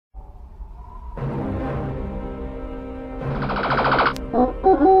A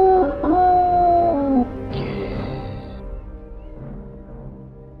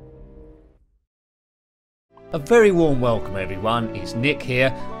very warm welcome everyone, it's Nick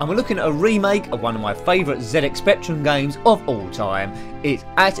here and we're looking at a remake of one of my favourite ZX Spectrum games of all time. It's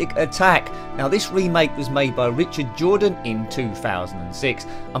Atic Atac. Now this remake was made by Richard Jordan in 2006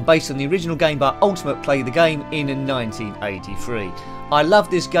 and based on the original game by Ultimate Play the Game in 1983. I love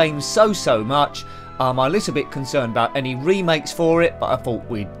this game so much. I'm a little bit concerned about any remakes for it, but I thought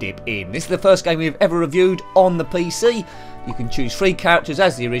we'd dip in. This is the first game we've ever reviewed on the PC. You can choose 3 characters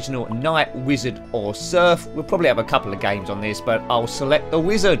as the original: Knight, Wizard or Serf. We'll probably have a couple of games on this, but I'll select the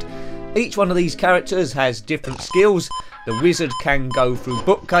Wizard. Each one of these characters has different skills. The Wizard can go through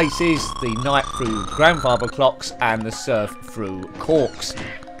bookcases, the Knight through grandfather clocks, and the Serf through corks.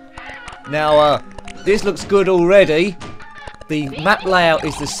 Now, this looks good already. The map layout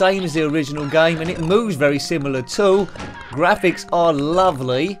is the same as the original game and it moves very similar too. Graphics are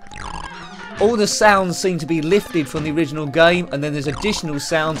lovely. All the sounds seem to be lifted from the original game and then there's additional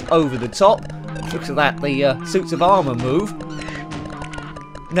sounds over the top. Looks at that, the suits of armour move.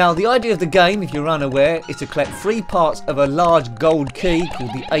 Now the idea of the game, if you're unaware, is to collect 3 parts of a large gold key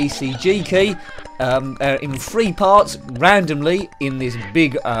called the ACG key. In 3 parts randomly in this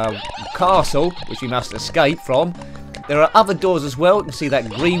big castle which we must escape from. There are other doors as well. You can see that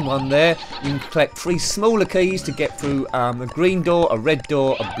green one there. You can collect 3 smaller keys to get through a green door, a red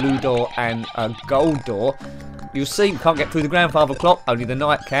door, a blue door and a gold door. You'll see you can't get through the grandfather clock, only the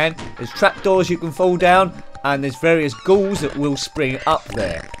Knight can. There's trapdoors you can fall down and there's various ghouls that will spring up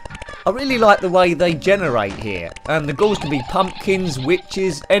there. I really like the way they generate here. The ghouls can be pumpkins,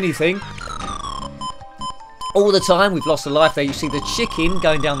 witches, anything. All the time, we've lost a life there. You see the chicken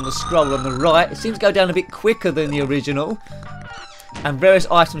going down the scroll on the right. It seems to go down a bit quicker than the original. And various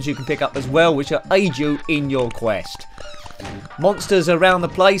items you can pick up as well, which will aid you in your quest. Monsters around the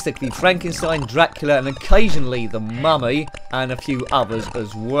place. There could be Frankenstein, Dracula, and occasionally the Mummy, and a few others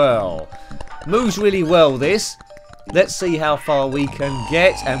as well. Moves really well, this. Let's see how far we can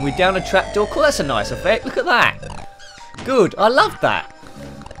get. And we're down a trapdoor. Cool, that's a nice effect. Look at that. Good, I love that.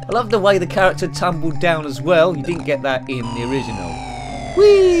 I love the way the character tumbled down as well. You didn't get that in the original.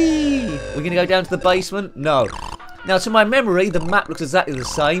 Whee! We're going to go down to the basement? No. Now, to my memory, the map looks exactly the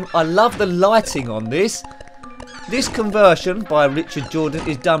same. I love the lighting on this. This conversion by Richard Jordan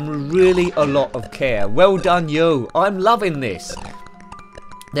is done with really a lot of care. Well done, you. I'm loving this.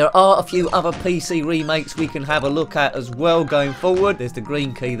 There are a few other PC remakes we can have a look at as well going forward. There's the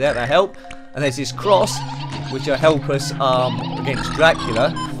green key there, that'll help. And there's this cross, which will help us against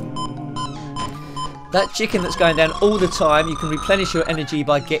Dracula. That chicken that's going down all the time, you can replenish your energy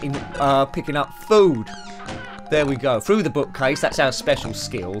by getting picking up food. There we go, through the bookcase. That's our special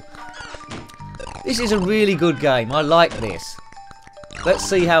skill. This is a really good game. I like this. Let's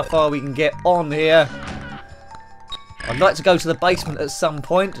see how far we can get on here. I'd like to go to the basement at some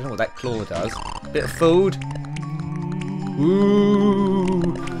point. I don't know what that claw does. Bit of food.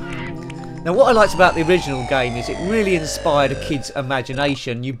 Ooh. Now what I liked about the original game is it really inspired a kid's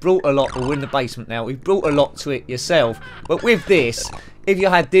imagination. You brought a lot, well, we're in the basement now, we've brought a lot to it yourself. But with this, if you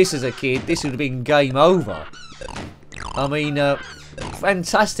had this as a kid, this would have been game over. I mean,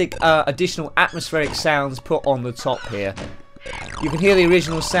 fantastic additional atmospheric sounds put on the top here. You can hear the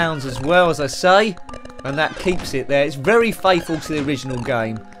original sounds as well, as I say, and that keeps it there. It's very faithful to the original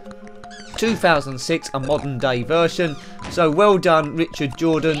game. 2006, a modern day version. So well done, Richard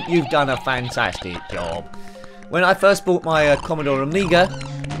Jordan, you've done a fantastic job. When I first bought my Commodore Amiga,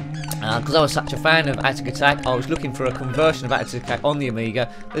 because I was such a fan of Atic Atac, I was looking for a conversion of Atic Atac on the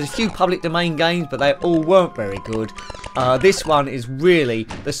Amiga. There's a few public domain games, but they all weren't very good. This one is really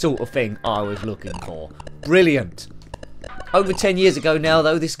the sort of thing I was looking for. Brilliant. Over 10 years ago now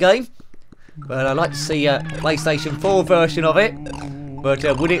though, this game. But I'd like to see a PlayStation 4 version of it. But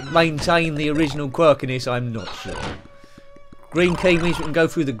would it maintain the original quirkiness? I'm not sure. Green key means we can go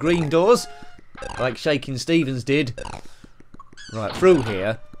through the green doors, like Shakin' Stevens did. Right, through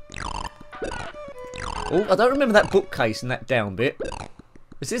here. Oh, I don't remember that bookcase and that down bit.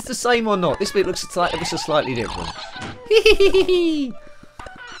 Is this the same or not? This bit looks ever so slightly different. I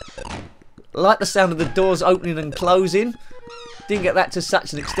like the sound of the doors opening and closing. Didn't get that to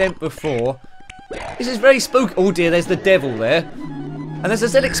such an extent before. This is very spooky. Oh dear, there's the devil there. And there's a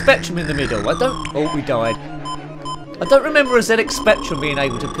ZX Spectrum in the middle. Oh, we died. I don't remember a ZX Spectrum being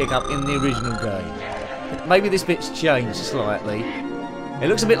able to pick up in the original game. Maybe this bit's changed slightly. It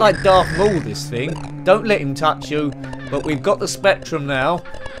looks a bit like Darth Maul, this thing. Don't let him touch you. But we've got the Spectrum now.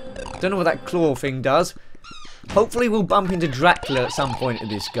 Don't know what that claw thing does. Hopefully we'll bump into Dracula at some point in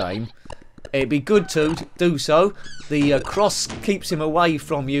this game. it'd be good to do so. The cross keeps him away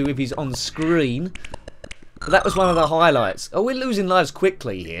from you if he's on screen. But that was one of the highlights. Oh, we're losing lives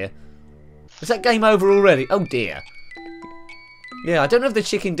quickly here. Is that game over already? Oh dear. Yeah, I don't know if the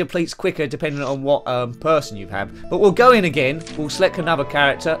chicken depletes quicker depending on what person you have. But we'll go in again. We'll select another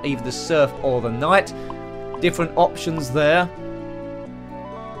character, either the Surf or the Knight. Different options there.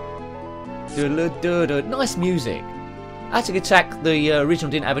 Nice music. Atic Atac, the original,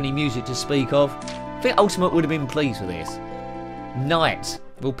 didn't have any music to speak of. I think Ultimate would have been pleased with this. Knight.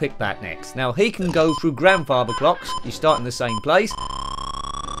 We'll pick that next. Now, he can go through grandfather clocks. You start in the same place.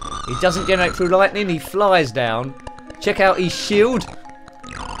 He doesn't generate through lightning. He flies down. Check out his shield.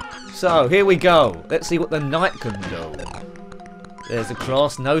 So, here we go. Let's see what the Knight can do. There's a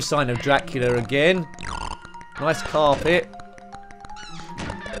cross. No sign of Dracula again. Nice carpet.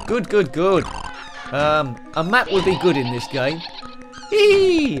 Good, good, good. A map would be good in this game.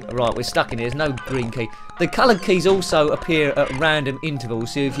 Eee! Right, we're stuck in here. There's no green key. The coloured keys also appear at random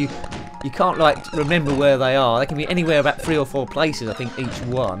intervals, so if you can't like remember where they are, they can be anywhere about 3 or 4 places, I think, each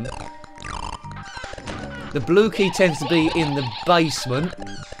one. The blue key tends to be in the basement.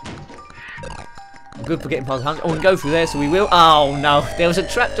 Good for getting past 100. Oh, we can go through there, so we will. Oh no, there was a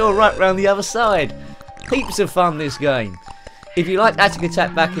trapdoor right round the other side. Heaps of fun, this game. If you liked Atic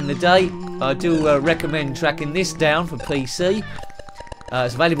Atac back in the day, I do recommend tracking this down for PC.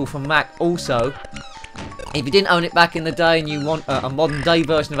 It's available for Mac also. If you didn't own it back in the day and you want a modern day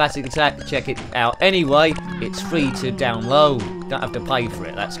version of Atic Atac, check it out anyway. It's free to download. Don't have to pay for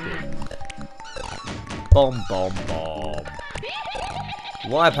it, that's good. Bomb, bomb, bomb.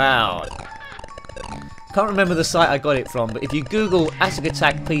 Wipe out. Can't remember the site I got it from, but if you Google Atic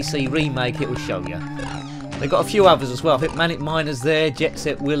Atac PC Remake, it will show you. They've got a few others as well. I think Manic Miner's there, Jet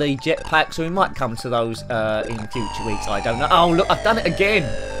Set Willy, Jetpack, so we might come to those in future weeks, I don't know. Oh, look, I've done it again.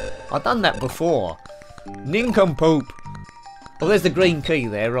 I've done that before. Nincompoop. Oh, there's the green key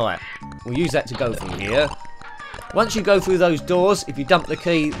there, right. We'll use that to go through here. Once you go through those doors, if you dump the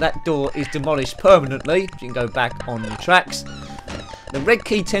key, that door is demolished permanently. You can go back on the tracks. The red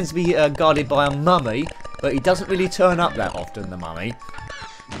key tends to be guarded by a mummy, but he doesn't really turn up that often, the mummy.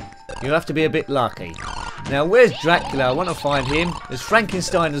 You'll have to be a bit lucky. Now, where's Dracula? I want to find him. There's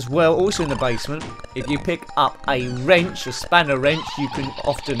Frankenstein as well, also in the basement. If you pick up a wrench, a spanner wrench, you can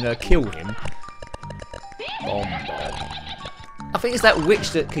often kill him. Bomb, bomb. I think it's that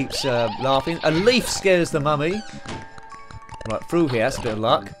witch that keeps laughing. A leaf scares the mummy. Right, through here, that's a bit of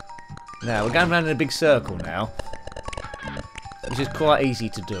luck. Now, we're going around in a big circle now, which is quite easy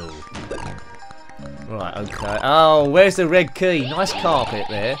to do. Right, okay. Oh, where's the red key? Nice carpet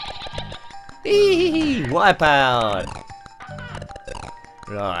there. Eee, wipe out.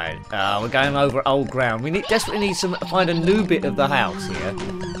 Right, we're going over old ground. We desperately need to find a new bit of the house here.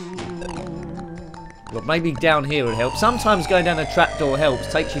 Well, maybe down here would help. Sometimes going down a trapdoor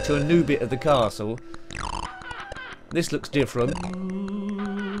helps. Takes you to a new bit of the castle. This looks different.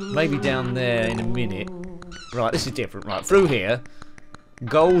 Maybe down there in a minute. Right, this is different. Right, through here.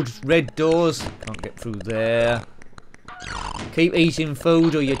 Gold, red doors. Can't get through there. Keep eating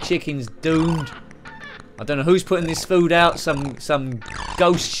food or your chicken's doomed. I don't know who's putting this food out. Some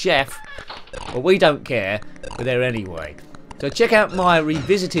ghost chef. Well, we don't care. We're there anyway. So check out my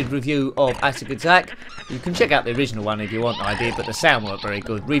revisited review of Atic Atac. You can check out the original one if you want an idea, but the sound weren't very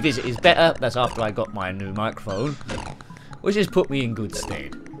good. Revisit is better. That's after I got my new microphone, which has put me in good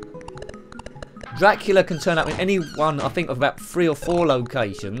stead. Dracula can turn up in any one, I think, of about 3 or 4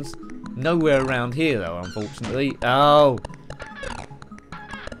 locations. Nowhere around here, though, unfortunately. Oh.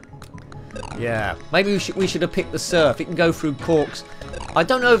 Yeah. Maybe we should have picked the Surf. It can go through corks. I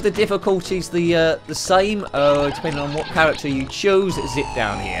don't know if the difficulty's the same, depending on what character you choose. Zip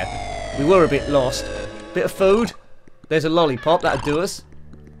down here. We were a bit lost. Bit of food. There's a lollipop. That'll do us.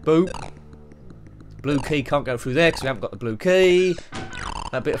 Boop. Blue key can't go through there because we haven't got the blue key.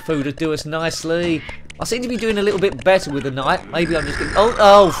 That bit of food will do us nicely. I seem to be doing a little bit better with the night. Maybe I'm just getting...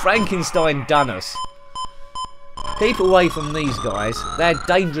 Oh, Frankenstein done us. Keep away from these guys. They're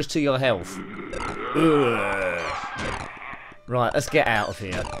dangerous to your health. Ugh. Right, let's get out of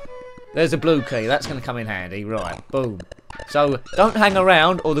here. There's a blue key. That's going to come in handy. Right, boom. So, don't hang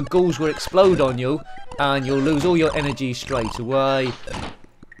around or the ghouls will explode on you and you'll lose all your energy straight away.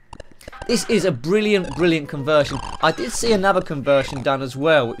 This is a brilliant, brilliant conversion. I did see another conversion done as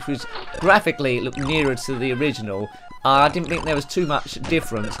well, which was graphically, it looked nearer to the original. I didn't think there was too much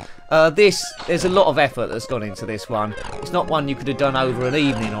difference. There's a lot of effort that's gone into this one. It's not one you could have done over an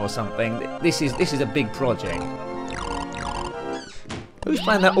evening or something. This is a big project. Who's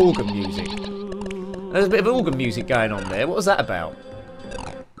playing that organ music? There's a bit of organ music going on there. What was that about?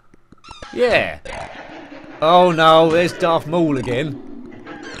 Yeah. Oh no, there's Darth Maul again.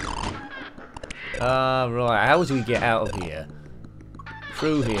 Right, how do we get out of here?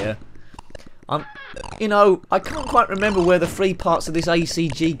 Through here. You know, I can't quite remember where the three parts of this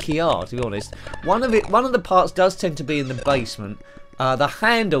ACG key are, to be honest. One of the parts does tend to be in the basement. The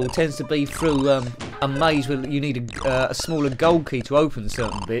handle tends to be through a maze where you need a smaller gold key to open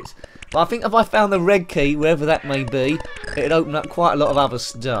certain bits. But I think if I found the red key, wherever that may be, it'd open up quite a lot of other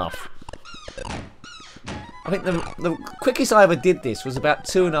stuff. I think the quickest I ever did this was about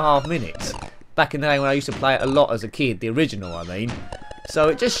 2.5 minutes. Back in the day when I used to play it a lot as a kid, the original I mean. So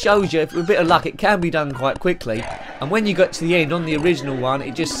it just shows you, with a bit of luck, it can be done quite quickly. And when you got to the end, on the original one,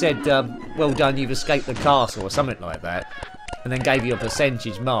 it just said, well done, you've escaped the castle, or something like that. And then gave you a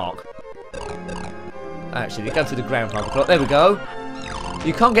percentage mark. Actually, go through the ground floor clock. There we go.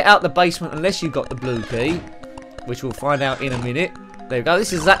 You can't get out the basement unless you've got the blue key, which we'll find out in a minute. There we go.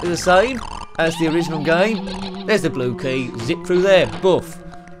 This is exactly the same as the original game. There's the blue key. Zip through there. Boof.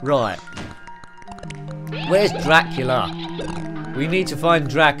 Right. Where's Dracula? We need to find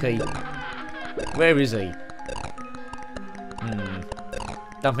Dracky. Where is he?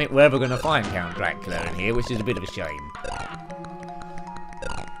 Don't think we're ever going to find Count Dracula in here, which is a bit of a shame.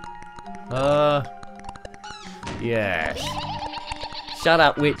 Yes. Shut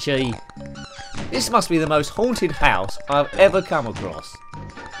up, Witchy. This must be the most haunted house I've ever come across.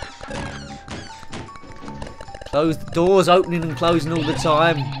 Closed doors opening and closing all the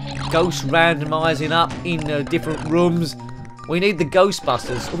time. Ghosts randomising up in different rooms. We need the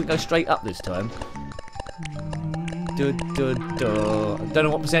Ghostbusters. Oh, we go straight up this time. I don't know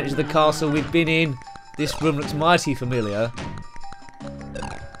what percentage of the castle we've been in. This room looks mighty familiar.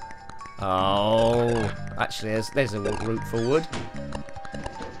 Oh, actually, there's a route forward.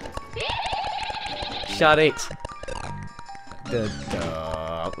 Shut it.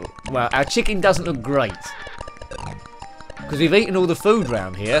 Well, our chicken doesn't look great. Because we've eaten all the food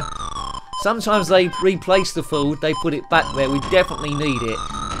round here. Sometimes they replace the food, they put it back there. We definitely need it.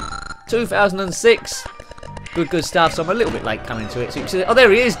 2006. Good stuff. So I'm a little bit late coming to it. So you can see, oh,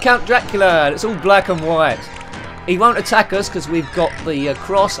 there he is, Count Dracula. It's all black and white. He won't attack us because we've got the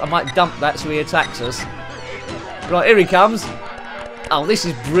cross. I might dump that so he attacks us. Right, here he comes. Oh, this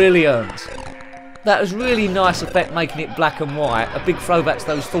is brilliant. That was really nice effect making it black and white. A big throwback to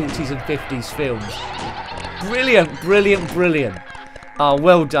those 40s and 50s films. Brilliant, brilliant, brilliant. Oh,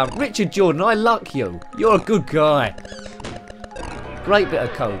 well done. Richard Jordan, I like you. You're a good guy. Great bit of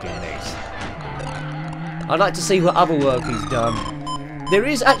code in this. I'd like to see what other work he's done. There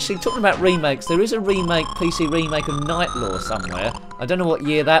is actually, talking about remakes, there is a remake, PC remake of Nightlore somewhere. I don't know what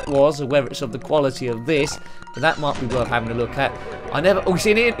year that was or whether it's of the quality of this, but that might be worth having a look at. Oh,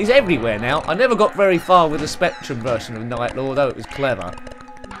 see, he's everywhere now. I never got very far with the Spectrum version of Nightlore, although it was clever.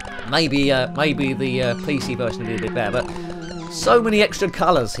 Maybe the PC version would be a bit better, but so many extra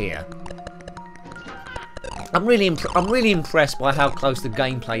colours here. I'm really impressed by how close the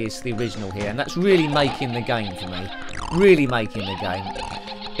gameplay is to the original here, and that's really making the game for me. Really making the game.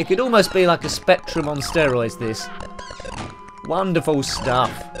 It could almost be like a Spectrum on steroids, this. Wonderful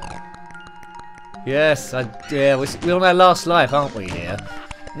stuff. Yes, yeah, we're on our last life, aren't we, here?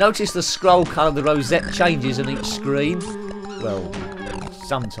 Notice the scroll colour, the rosette changes on each screen. Well,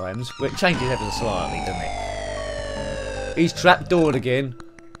 sometimes. Well, it changes ever so slightly, doesn't it? He's trapdoored again.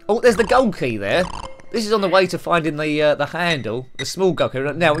 Oh, there's the gold key there. This is on the way to finding the handle, the small gold key.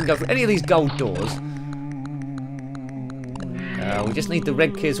 Now we can go for any of these gold doors. We just need the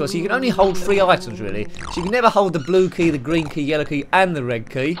red key as well. So you can only hold 3 items really. So you can never hold the blue key, the green key, yellow key, and the red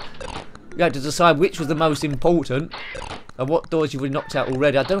key. You had to decide which was the most important and what doors you've already knocked out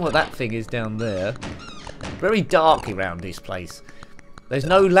already. I don't know what that thing is down there. Very dark around this place. There's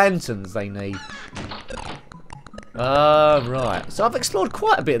no lanterns they need. Right. So I've explored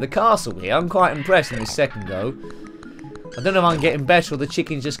quite a bit of the castle here. I'm quite impressed in this second go. I don't know if I'm getting better or the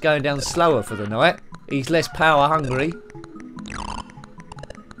chicken's just going down slower for the night. He's less power hungry.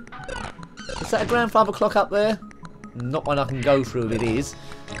 Is that a grandfather clock up there? Not one I can go through if it is.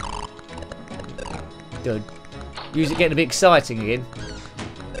 Good. Music getting a bit exciting again.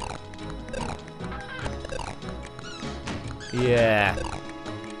 Yeah.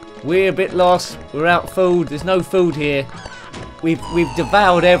 We're a bit lost. We're out of food. There's no food here. We've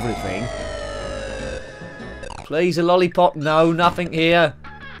devoured everything. Please, a lollipop. No, nothing here.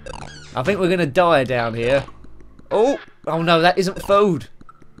 I think we're going to die down here. Oh no, that isn't food.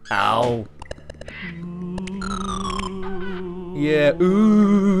 Ow. Yeah,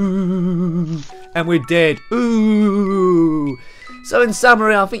 ooh. And we're dead. Ooh. So in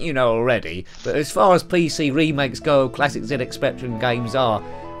summary, I think you know already, but as far as PC remakes go, classic ZX Spectrum games are,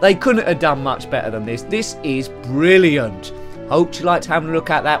 They couldn't have done much better than this. This is brilliant. Hope you liked having a look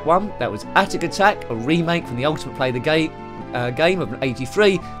at that one. That was Atic Atac, a remake from the Ultimate Play the Game of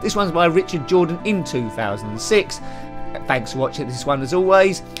 '83. This one's by Richard Jordan in 2006. Thanks for watching this one as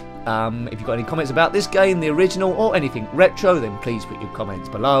always. If you've got any comments about this game, the original, or anything retro, then please put your comments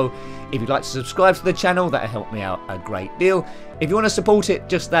below. If you'd like to subscribe to the channel, that'll help me out a great deal. If you want to support it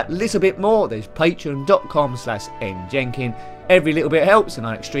just that little bit more, there's patreon.com/njenkin. Every little bit helps, and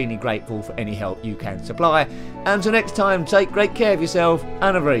I'm extremely grateful for any help you can supply. Until next time, take great care of yourself,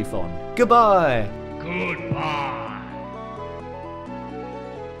 and a very fond goodbye. Goodbye.